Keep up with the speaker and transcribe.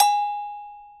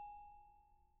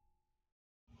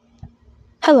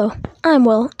Hello, I'm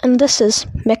Will, and this is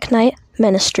McKnight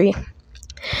Ministry.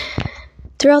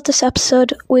 Throughout this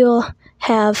episode, we will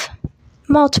have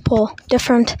multiple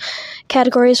different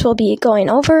categories we'll be going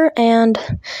over and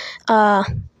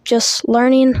just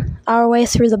learning our way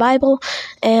through the Bible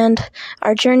and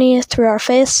our journey through our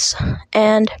faiths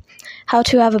and how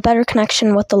to have a better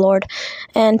connection with the Lord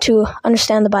and to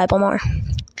understand the Bible more.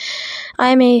 I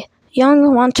am a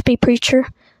young want-to-be preacher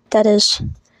that is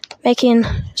making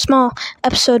small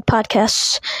episode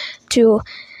podcasts to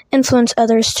influence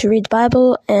others to read the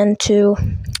Bible and to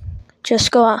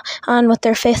just go on with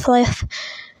their faith life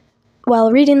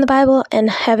while reading the Bible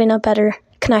and having a better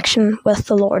connection with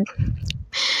the Lord.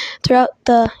 Throughout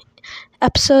the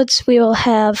episodes, we will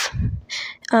have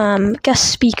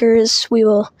guest speakers. We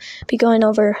will be going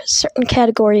over certain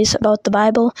categories about the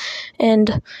Bible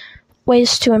and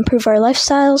ways to improve our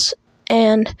lifestyles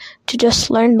and to just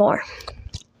learn more.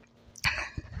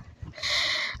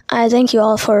 I thank you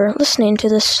all for listening to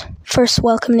this first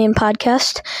Welcome Name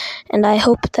podcast, and I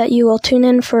hope that you will tune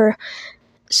in for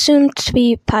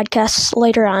soon-to-be podcasts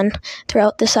later on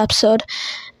throughout this episode,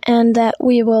 and that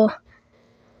we will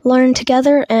learn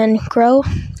together and grow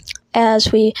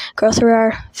as we grow through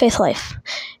our faith life.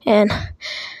 And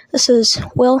this is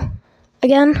Will,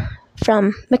 again,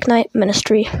 from McKnight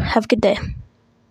Ministry. Have a good day.